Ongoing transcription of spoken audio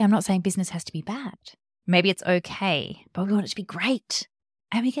I'm not saying business has to be bad. Maybe it's okay, but we want it to be great.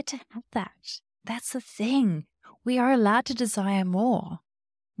 And we get to have that. That's the thing. We are allowed to desire more.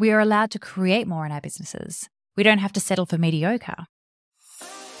 We are allowed to create more in our businesses. We don't have to settle for mediocre.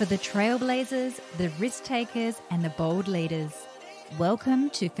 For the trailblazers, the risk takers, and the bold leaders, welcome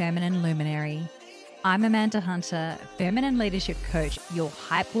to Feminine Luminary. I'm Amanda Hunter, feminine leadership coach, your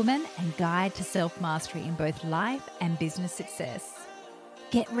hype woman and guide to self-mastery in both life and business success.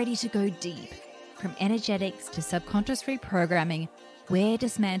 Get ready to go deep. From energetics to subconscious reprogramming, we're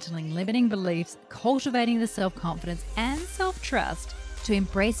dismantling limiting beliefs, cultivating the self-confidence and self-trust to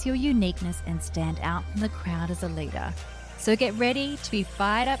embrace your uniqueness and stand out from the crowd as a leader. So get ready to be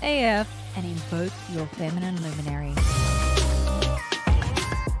fired up AF and invoke your feminine luminary.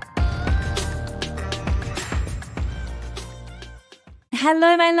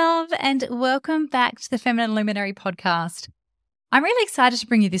 Hello, my love, and welcome back to the Feminine Luminary podcast. I'm really excited to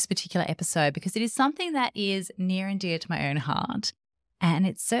bring you this particular episode because it is something that is near and dear to my own heart. And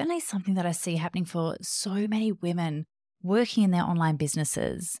it's certainly something that I see happening for so many women working in their online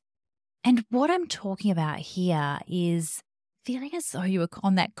businesses. And what I'm talking about here is feeling as though you are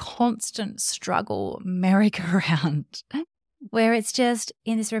on that constant struggle merry-go-round, where it's just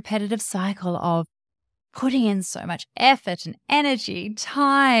in this repetitive cycle of putting in so much effort and energy,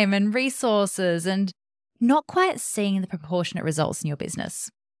 time and resources, and not quite seeing the proportionate results in your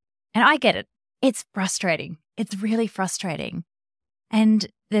business. And I get it. It's frustrating. It's really frustrating. And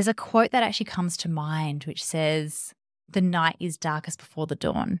there's a quote that actually comes to mind, which says, "The night is darkest before the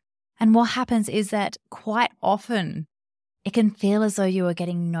dawn." And what happens is that quite often it can feel as though you are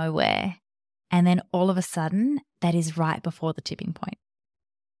getting nowhere. And then all of a sudden, that is right before the tipping point.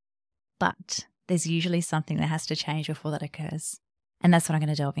 But there's usually something that has to change before that occurs. And that's what I'm going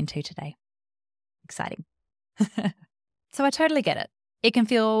to delve into today. Exciting. So I totally get it. It can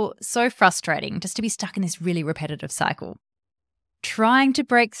feel so frustrating just to be stuck in this really repetitive cycle, trying to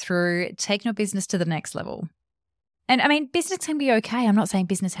break through, taking your business to the next level. And I mean, business can be okay. I'm not saying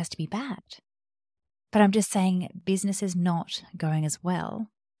business has to be bad, but I'm just saying business is not going as well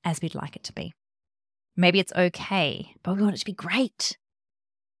as we'd like it to be. Maybe it's okay, but we want it to be great.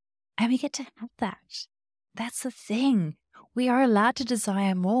 And we get to have that. That's the thing. We are allowed to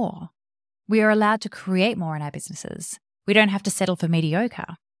desire more. We are allowed to create more in our businesses. We don't have to settle for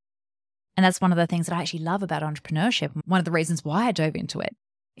mediocre. And that's one of the things that I actually love about entrepreneurship. One of the reasons why I dove into it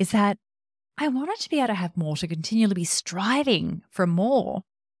is that I wanted to be able to have more, to continually be striving for more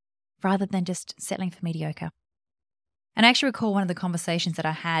rather than just settling for mediocre. And I actually recall one of the conversations that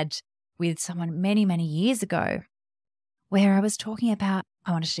I had with someone many, many years ago where I was talking about,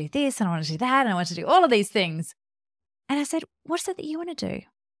 I wanted to do this and I wanted to do that and I wanted to do all of these things. And I said, what is it that you want to do?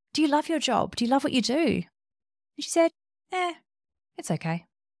 Do you love your job? Do you love what you do? And she said, it's okay.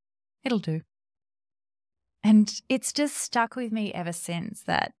 It'll do. And it's just stuck with me ever since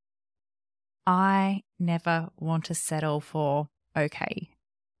that I never want to settle for okay.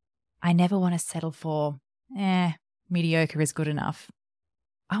 I never want to settle for, mediocre is good enough.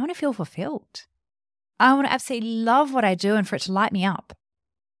 I want to feel fulfilled. I want to absolutely love what I do and for it to light me up.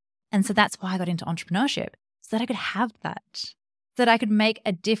 And so that's why I got into entrepreneurship, so that I could have that, so that I could make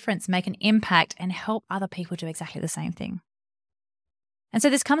a difference, make an impact, and help other people do exactly the same thing. And so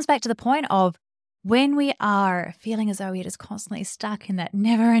this comes back to the point of when we are feeling as though we're just constantly stuck in that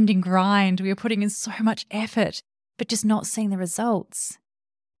never-ending grind, we are putting in so much effort, but just not seeing the results.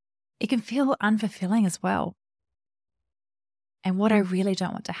 It can feel unfulfilling as well. And what I really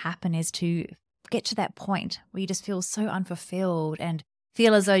don't want to happen is to get to that point where you just feel so unfulfilled and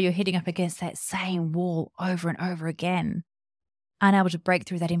feel as though you're hitting up against that same wall over and over again, unable to break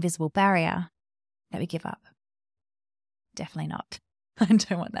through that invisible barrier, that we give up. Definitely not. I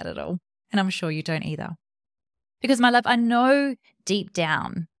don't want that at all. And I'm sure you don't either. Because my love, I know deep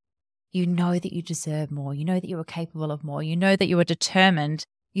down, you know that you deserve more. You know that you are capable of more. You know that you are determined.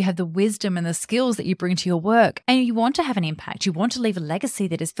 You have the wisdom and the skills that you bring to your work, and you want to have an impact. You want to leave a legacy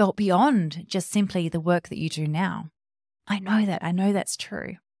that is felt beyond just simply the work that you do now. I know that. I know that's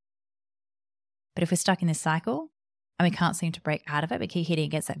true. But if we're stuck in this cycle and we can't seem to break out of it, we keep hitting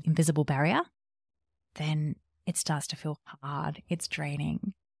against that invisible barrier, then it starts to feel hard. It's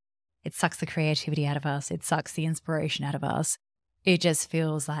draining. It sucks the creativity out of us. It sucks the inspiration out of us. It just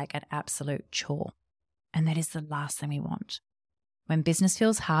feels like an absolute chore. And that is the last thing we want. When business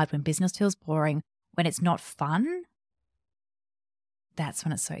feels hard, when business feels boring, when it's not fun, that's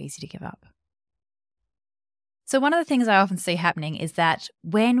when it's so easy to give up. So one of the things I often see happening is that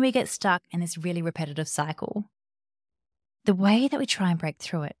when we get stuck in this really repetitive cycle, the way that we try and break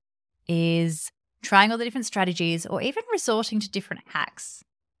through it is trying all the different strategies or even resorting to different hacks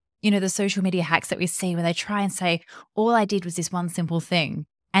the social media hacks that we see where they try and say, all I did was this one simple thing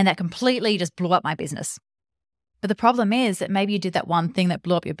and that completely just blew up my business. But the problem is that maybe you did that one thing that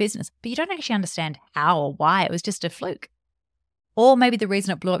blew up your business, but you don't actually understand how or why. It was just a fluke. Or maybe the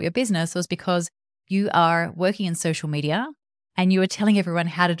reason it blew up your business was because you are working in social media and you are telling everyone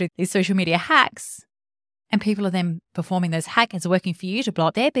how to do these social media hacks, and people are then performing those hacks working for you to blow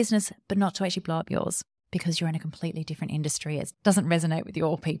up their business, but not to actually blow up yours because you're in a completely different industry. It doesn't resonate with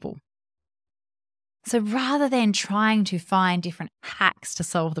your people. So rather than trying to find different hacks to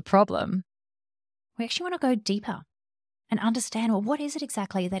solve the problem, we actually want to go deeper and understand, well, what is it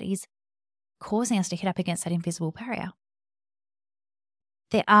exactly that is causing us to hit up against that invisible barrier?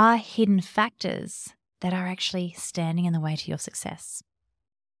 There are hidden factors that are actually standing in the way to your success.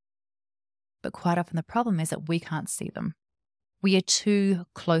 But quite often the problem is that we can't see them. We are too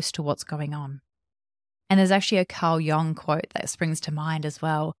close to what's going on. And there's actually a Carl Jung quote that springs to mind as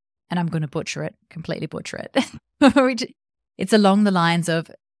well, and I'm going to butcher it, completely butcher it. It's along the lines of,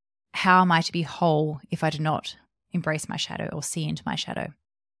 how am I to be whole if I do not embrace my shadow or see into my shadow?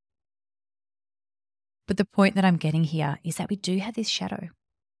 But the point that I'm getting here is that we do have this shadow.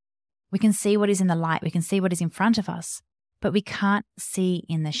 We can see what is in the light. We can see what is in front of us, but we can't see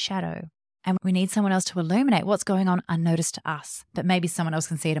in the shadow. And we need someone else to illuminate what's going on unnoticed to us, but maybe someone else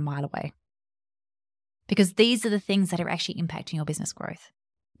can see it a mile away. Because these are the things that are actually impacting your business growth.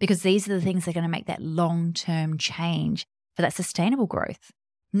 Because these are the things that are going to make that long-term change for that sustainable growth.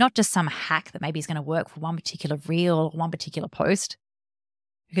 Not just some hack that maybe is going to work for one particular reel or one particular post.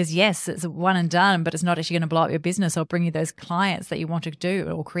 Because yes, it's a one and done, but it's not actually going to blow up your business or bring you those clients that you want to do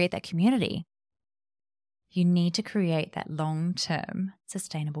or create that community. You need to create that long-term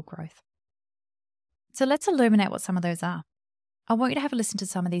sustainable growth. So let's illuminate what some of those are. I want you to have a listen to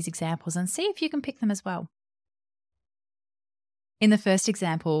some of these examples and see if you can pick them as well. In the first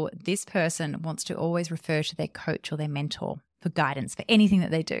example, this person wants to always refer to their coach or their mentor for guidance for anything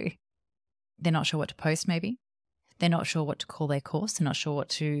that they do. They're not sure what to post maybe. They're not sure what to call their course. They're not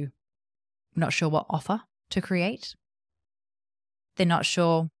sure what offer to create. They're not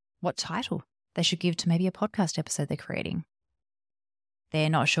sure what title they should give to maybe a podcast episode they're creating. They're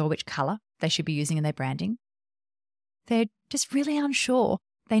not sure which color they should be using in their branding. They're just really unsure.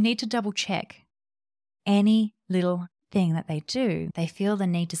 They need to double check any little thing that they do. They feel the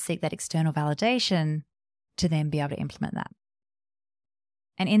need to seek that external validation to then be able to implement that.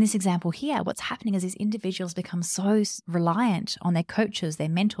 And in this example here, what's happening is these individuals become so reliant on their coaches, their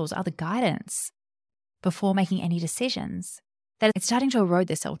mentors, other guidance before making any decisions that it's starting to erode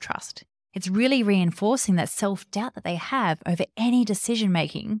their self-trust. It's really reinforcing that self-doubt that they have over any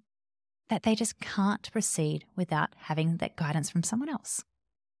decision-making, that they just can't proceed without having that guidance from someone else.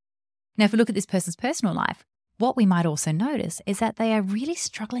 Now, if we look at this person's personal life, what we might also notice is that they are really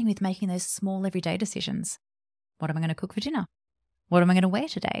struggling with making those small everyday decisions. What am I going to cook for dinner? What am I going to wear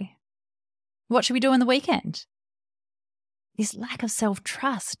today? What should we do on the weekend? This lack of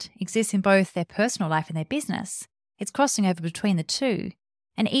self-trust exists in both their personal life and their business. It's crossing over between the two.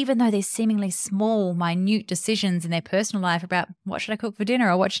 And even though there's seemingly small, minute decisions in their personal life about what should I cook for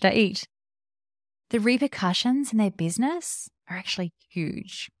dinner or what should I eat, the repercussions in their business are actually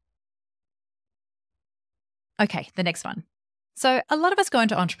huge. Okay, the next one. So a lot of us go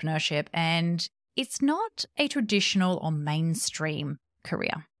into entrepreneurship and it's not a traditional or mainstream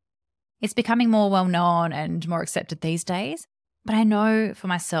career. It's becoming more well-known and more accepted these days. But I know for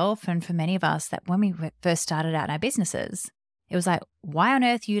myself and for many of us that when we first started out in our businesses, it was like, why on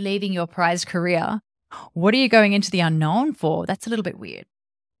earth are you leaving your prized career? What are you going into the unknown for? That's a little bit weird.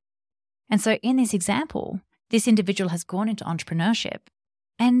 And so in this example, this individual has gone into entrepreneurship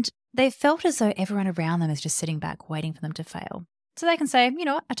and they felt as though everyone around them is just sitting back waiting for them to fail. So they can say, you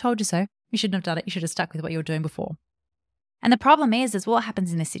know what, I told you so. You shouldn't have done it. You should have stuck with what you were doing before. And the problem is what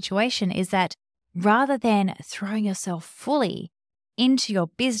happens in this situation is that rather than throwing yourself fully into your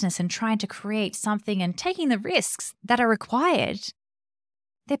business and trying to create something and taking the risks that are required,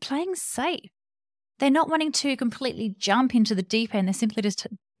 they're playing safe. They're not wanting to completely jump into the deep end. They're simply just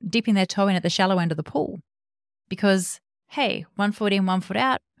dipping their toe in at the shallow end of the pool because, hey, 1 foot in, 1 foot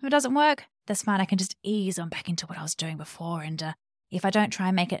out. If it doesn't work, that's fine. I can just ease on back into what I was doing before. And if I don't try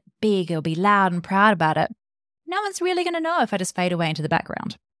and make it big or be loud and proud about it, no one's really going to know if I just fade away into the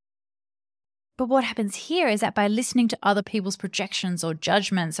background. But what happens here is that by listening to other people's projections or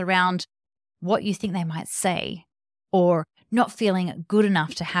judgments around what you think they might say, or not feeling good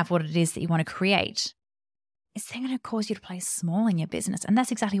enough to have what it is that you want to create, it's then going to cause you to play small in your business. And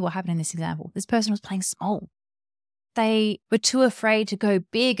that's exactly what happened in this example. This person was playing small. They were too afraid to go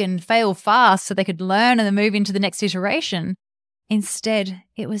big and fail fast so they could learn and then move into the next iteration, Instead,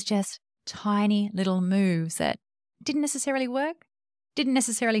 it was just tiny little moves that didn't necessarily work, didn't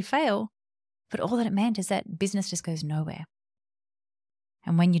necessarily fail, but all that it meant is that business just goes nowhere.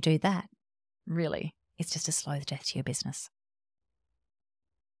 And when you do that, really, it's just a slow death to your business.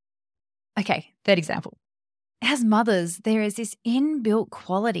 Okay, third example. As mothers, there is this inbuilt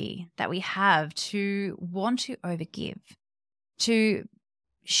quality that we have to want to overgive, to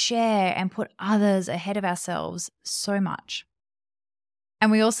share and put others ahead of ourselves so much. And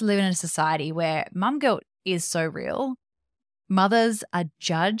we also live in a society where mum guilt is so real. Mothers are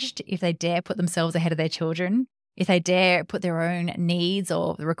judged if they dare put themselves ahead of their children, if they dare put their own needs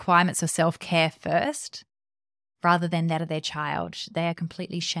or the requirements of self-care first, rather than that of their child. They are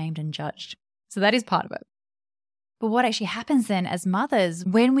completely shamed and judged. So that is part of it. But what actually happens then as mothers,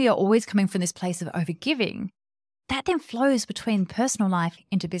 when we are always coming from this place of overgiving, that then flows between personal life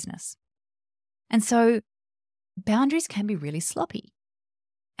into business. And so boundaries can be really sloppy.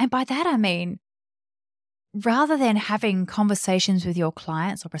 And by that I mean, rather than having conversations with your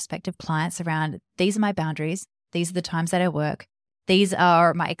clients or prospective clients around, these are my boundaries, these are the times that I work, these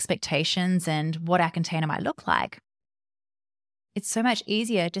are my expectations and what our container might look like, it's so much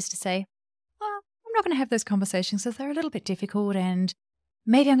easier just to say, I'm not going to have those conversations because they're a little bit difficult and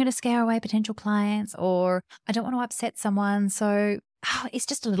maybe I'm going to scare away potential clients or I don't want to upset someone. So it's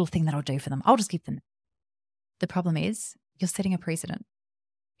just a little thing that I'll do for them. I'll just give them. The problem is you're setting a precedent.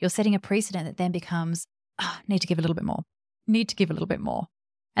 You're setting a precedent that then becomes, need to give a little bit more, need to give a little bit more.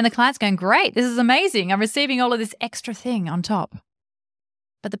 And the client's going, great, this is amazing. I'm receiving all of this extra thing on top.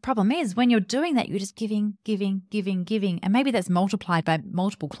 But the problem is when you're doing that, you're just giving. And maybe that's multiplied by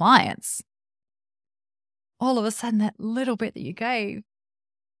multiple clients. All of a sudden, that little bit that you gave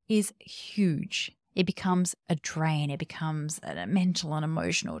is huge. It becomes a drain. It becomes a mental and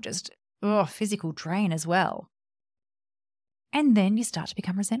emotional, just physical drain as well. And then you start to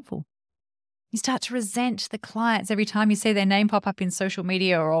become resentful. You start to resent the clients every time you see their name pop up in social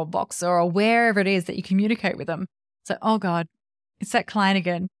media or Box or wherever it is that you communicate with them. So, oh God, it's that client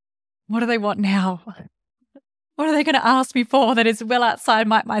again. What do they want now? What are they going to ask me for that is well outside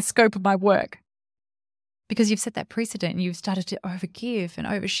my scope of my work? Because you've set that precedent and you've started to overgive and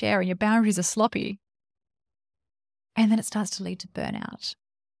overshare and your boundaries are sloppy. And then it starts to lead to burnout.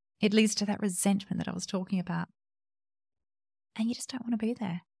 It leads to that resentment that I was talking about. And you just don't want to be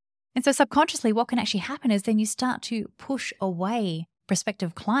there. And so subconsciously, what can actually happen is then you start to push away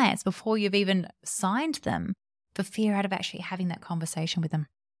prospective clients before you've even signed them for fear out of actually having that conversation with them.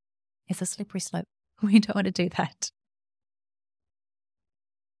 It's a slippery slope. We don't want to do that.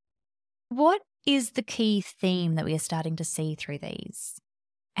 What is the key theme that we are starting to see through these?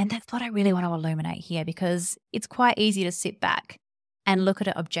 And that's what I really want to illuminate here, because it's quite easy to sit back and look at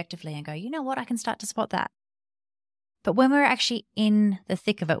it objectively and go, you know what, I can start to spot that. But when we're actually in the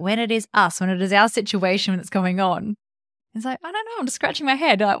thick of it, when it is us, when it is our situation that's going on, it's like, I don't know, I'm just scratching my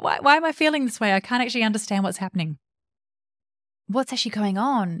head. Why am I feeling this way? I can't actually understand what's happening. What's actually going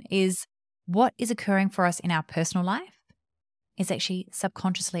on is what is occurring for us in our personal life is actually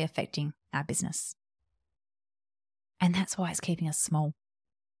subconsciously affecting our business. And that's why it's keeping us small.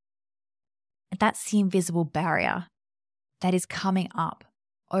 That's the invisible barrier that is coming up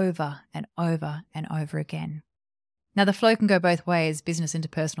over and over and over again. Now, the flow can go both ways, business into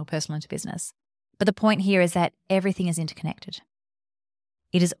personal, personal into business. But the point here is that everything is interconnected.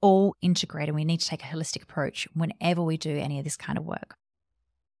 It is all integrated. We need to take a holistic approach whenever we do any of this kind of work.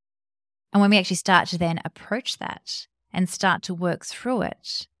 And when we actually start to then approach that and start to work through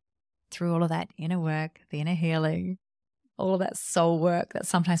it, through all of that inner work, the inner healing, all of that soul work that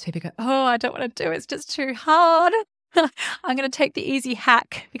sometimes people go, oh, I don't want to do it. It's just too hard. I'm going to take the easy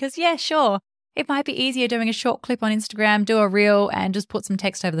hack because, yeah, sure. It might be easier doing a short clip on Instagram, do a reel and just put some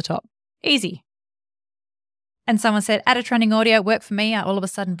text over the top. Easy. And someone said, add a trending audio, work for me. I all of a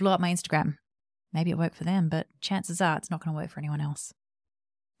sudden blew up my Instagram. Maybe it worked for them, but chances are it's not going to work for anyone else.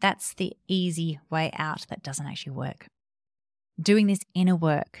 That's the easy way out that doesn't actually work. Doing this inner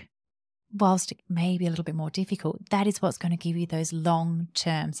work, whilst it may be a little bit more difficult, that is what's going to give you those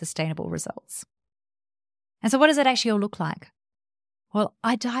long-term sustainable results. And so what does it actually all look like? Well,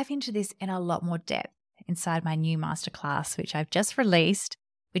 I dive into this in a lot more depth inside my new masterclass, which I've just released,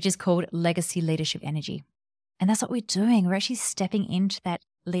 which is called Legacy Leadership Energy. And that's what we're doing. We're actually stepping into that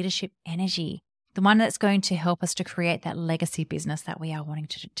leadership energy, the one that's going to help us to create that legacy business that we are wanting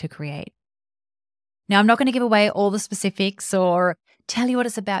to create. Now, I'm not going to give away all the specifics or tell you what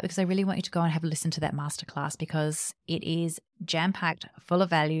it's about because I really want you to go and have a listen to that masterclass because it is jam-packed, full of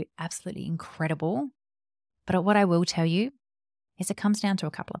value, absolutely incredible. But what I will tell you is it comes down to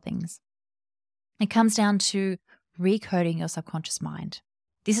a couple of things. It comes down to recoding your subconscious mind.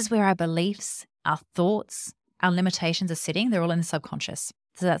 This is where our beliefs, our thoughts, our limitations are sitting. They're all in the subconscious.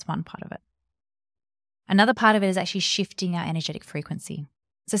 So that's one part of it. Another part of it is actually shifting our energetic frequency.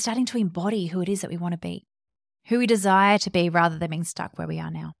 So starting to embody who it is that we want to be, who we desire to be rather than being stuck where we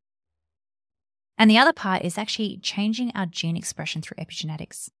are now. And the other part is actually changing our gene expression through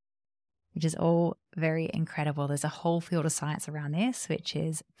epigenetics, which is all very incredible. There's a whole field of science around this, which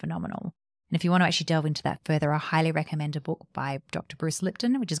is phenomenal. And if you want to actually delve into that further, I highly recommend a book by Dr. Bruce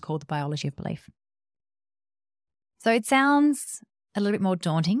Lipton, which is called The Biology of Belief. So it sounds a little bit more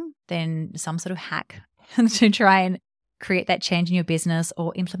daunting than some sort of hack to try and create that change in your business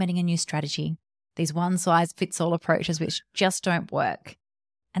or implementing a new strategy. These one-size-fits-all approaches which just don't work.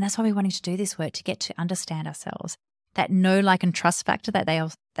 And that's why we're wanting to do this work, to get to understand ourselves. That know, like, and trust factor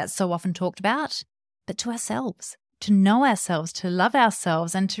that's so often talked about, but to ourselves, to know ourselves, to love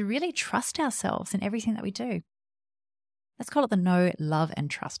ourselves, and to really trust ourselves in everything that we do. Let's call it the know, love, and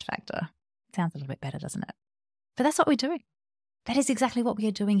trust factor. Sounds a little bit better, doesn't it? But that's what we're doing. That is exactly what we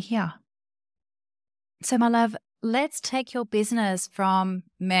are doing here. So, my love, let's take your business from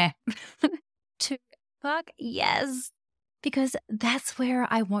meh to fuck yes, because that's where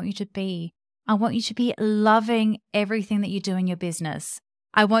I want you to be. I want you to be loving everything that you do in your business.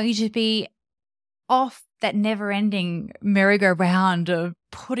 I want you to be off that never-ending merry-go-round of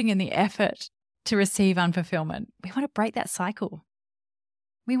putting in the effort to receive unfulfillment. We want to break that cycle.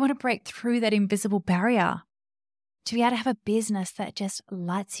 We want to break through that invisible barrier to be able to have a business that just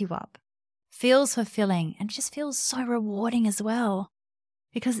lights you up, feels fulfilling, and just feels so rewarding as well,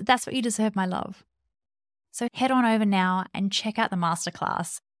 because that's what you deserve, my love. So head on over now and check out the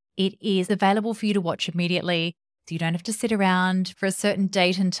masterclass. It is available for you to watch immediately, so you don't have to sit around for a certain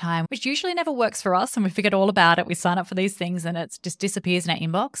date and time, which usually never works for us, and we figured all about it. We sign up for these things and it just disappears in our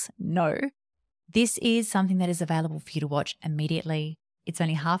inbox. No, this is something that is available for you to watch immediately. It's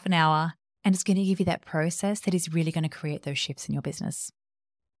only half an hour, and it's going to give you that process that is really going to create those shifts in your business.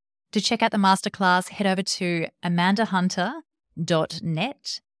 To check out the masterclass, head over to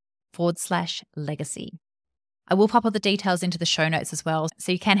amandahunter.net/legacy. I will pop all the details into the show notes as well,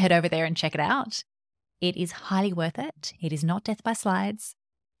 so you can head over there and check it out. It is highly worth it. It is not death by slides,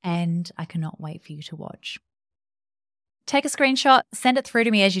 and I cannot wait for you to watch. Take a screenshot, send it through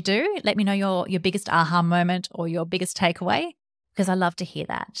to me as you do. Let me know your biggest aha moment or your biggest takeaway, because I love to hear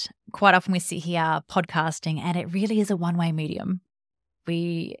that. Quite often we sit here podcasting, and it really is a one-way medium.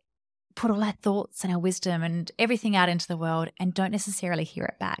 We put all our thoughts and our wisdom and everything out into the world and don't necessarily hear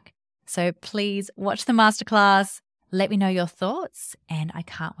it back. So please watch the masterclass. Let me know your thoughts, and I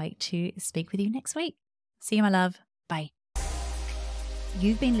can't wait to speak with you next week. See you, my love. Bye.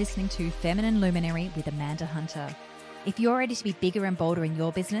 You've been listening to Feminine Luminary with Amanda Hunter. If you're ready to be bigger and bolder in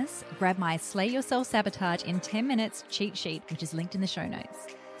your business, grab my Slay Your Self-Sabotage in 10 Minutes cheat sheet, which is linked in the show notes.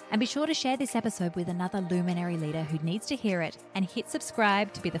 And be sure to share this episode with another luminary leader who needs to hear it, and hit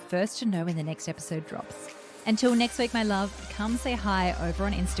subscribe to be the first to know when the next episode drops. Until next week, my love, come say hi over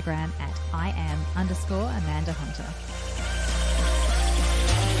on Instagram at @I am_Amanda Hunter.